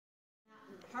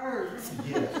Hers.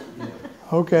 Yes, yes.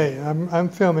 Okay, I'm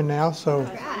filming now, so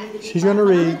Right. she's going to I'm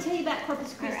read. going to tell you about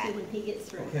Corpus Christi All right. when he gets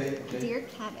through. Okay, okay. Dear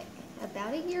Kavik,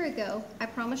 about a year ago, I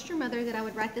promised your mother that I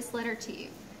would write this letter to you.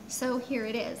 So here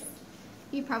it is.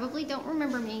 You probably don't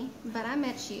remember me, but I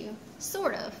met you,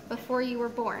 sort of, before you were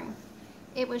born.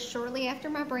 It was shortly after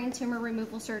my brain tumor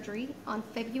removal surgery on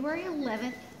February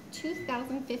 11th,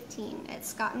 2015 at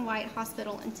Scott and White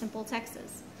Hospital in Temple,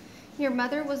 Texas. Your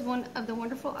mother was one of the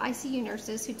wonderful ICU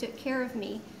nurses who took care of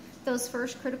me those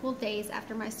first critical days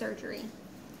after my surgery.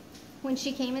 When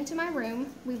she came into my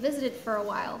room, we visited for a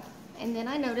while, and then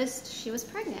I noticed she was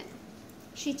pregnant.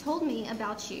 She told me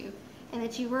about you, and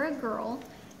that you were a girl,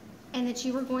 and that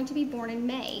you were going to be born in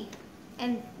May,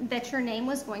 and that your name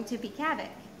was going to be Kavik.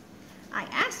 I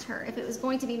asked her if it was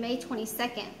going to be May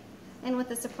 22nd, and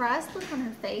with a surprised look on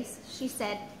her face, she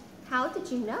said, "How did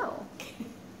you know?"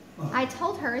 I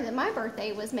told her that my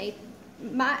birthday was May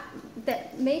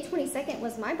 22nd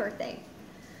was my birthday.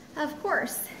 Of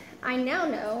course, I now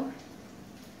know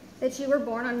that you were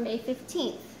born on May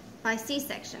 15th by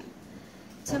C-section.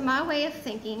 To my way of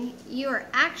thinking, you are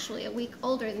actually a week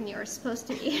older than you are supposed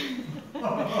to be.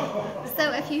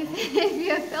 So if you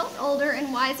have felt older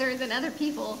and wiser than other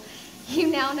people, you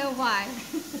now know why.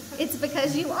 It's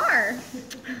because you are.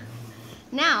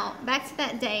 Now, back to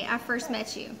that day I first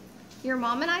met you. Your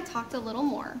mom and I talked a little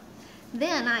more.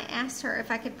 Then I asked her if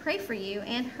I could pray for you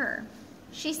and her.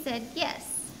 She said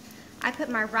yes. I put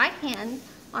my right hand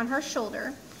on her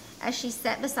shoulder as she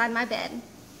sat beside my bed.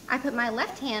 I put my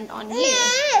left hand on you.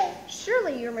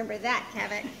 Surely you remember that,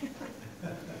 Kavik.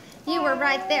 You were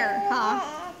right there,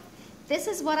 huh? This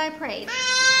is what I prayed.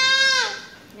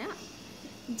 Yeah.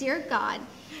 Dear God,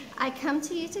 I come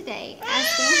to you today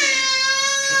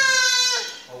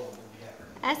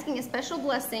asking a special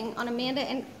blessing on Amanda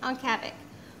and on Kavik.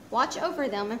 Watch over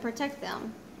them and protect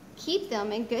them. Keep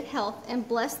them in good health and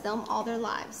bless them all their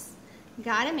lives.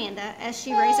 Guide Amanda as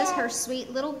she raises her sweet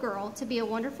little girl to be a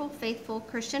wonderful, faithful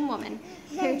Christian woman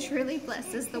who truly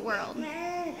blesses the world.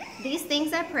 These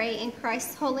things I pray in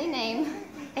Christ's holy name.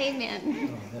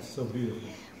 Amen. Oh, that's so beautiful.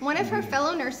 One of her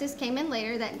fellow nurses came in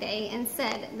later that day and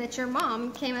said that your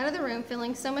mom came out of the room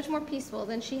feeling so much more peaceful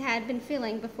than she had been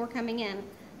feeling before coming in.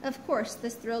 Of course,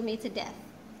 this thrilled me to death.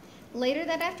 Later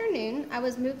that afternoon, I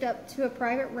was moved up to a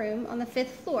private room on the 5th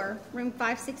floor, room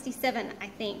 567, I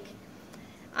think.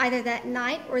 Either that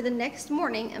night or the next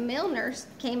morning, a male nurse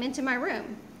came into my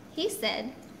room. He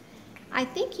said, "I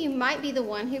think you might be the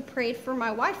one who prayed for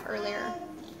my wife earlier."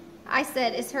 I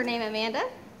said, "Is her name Amanda?"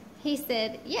 He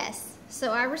said, "Yes."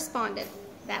 So I responded,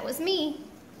 "That was me."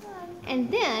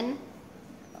 And then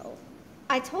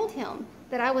I told him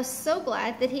that I was so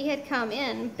glad that he had come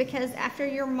in because after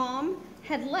your mom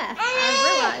had left,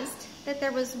 I realized that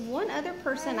there was one other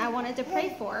person I wanted to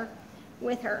pray for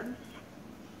with her.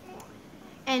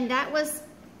 And that was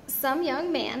some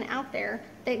young man out there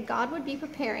that God would be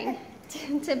preparing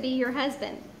to be your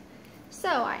husband. So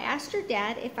I asked your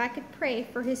dad if I could pray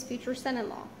for his future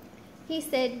son-in-law. He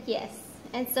said yes,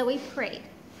 and so we prayed.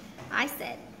 I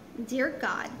said, "Dear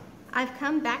God, I've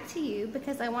come back to you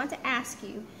because I want to ask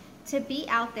you to be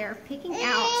out there picking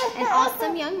out an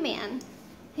awesome young man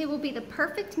who will be the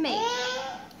perfect mate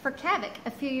for Kavik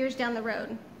a few years down the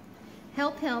road.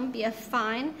 Help him be a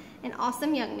fine and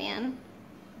awesome young man,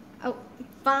 a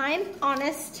fine,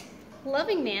 honest,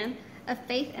 loving man of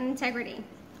faith and integrity.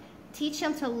 Teach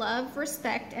him to love,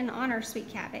 respect, and honor sweet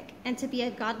Kavik, and to be a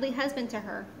godly husband to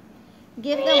her.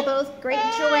 Give them both great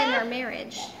joy in their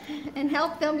marriage, and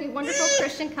help them be a wonderful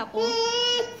Christian couple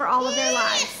for all of their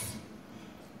lives.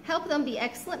 Help them be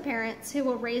excellent parents who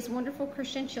will raise wonderful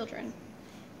Christian children.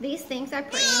 These things I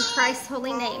pray in Christ's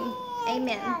holy name.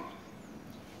 Amen.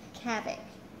 Kavik,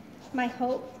 my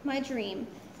hope, my dream,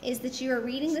 is that you are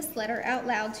reading this letter out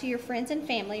loud to your friends and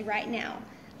family right now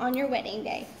on your wedding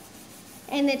day,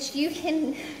 and that you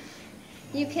can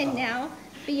now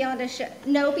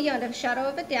know beyond a shadow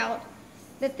of a doubt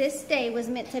that this day was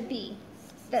meant to be,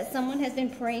 that someone has been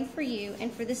praying for you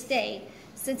and for this day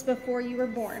since before you were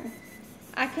born.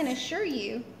 I can assure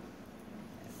you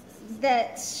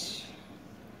that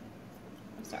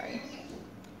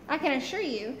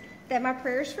my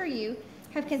prayers for you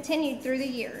have continued through the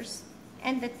years,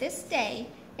 and that this day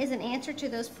is an answer to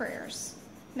those prayers.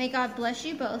 May God bless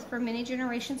you both for many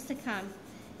generations to come.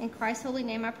 In Christ's holy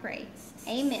name I pray.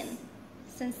 Amen.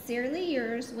 Sincerely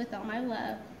yours with all my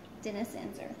love, Dennis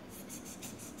Enzer.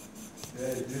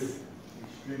 That is beautiful.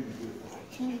 Extremely beautiful.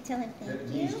 Can you tell him thank That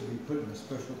you? needs to be put in a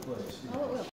special place. Oh, it will.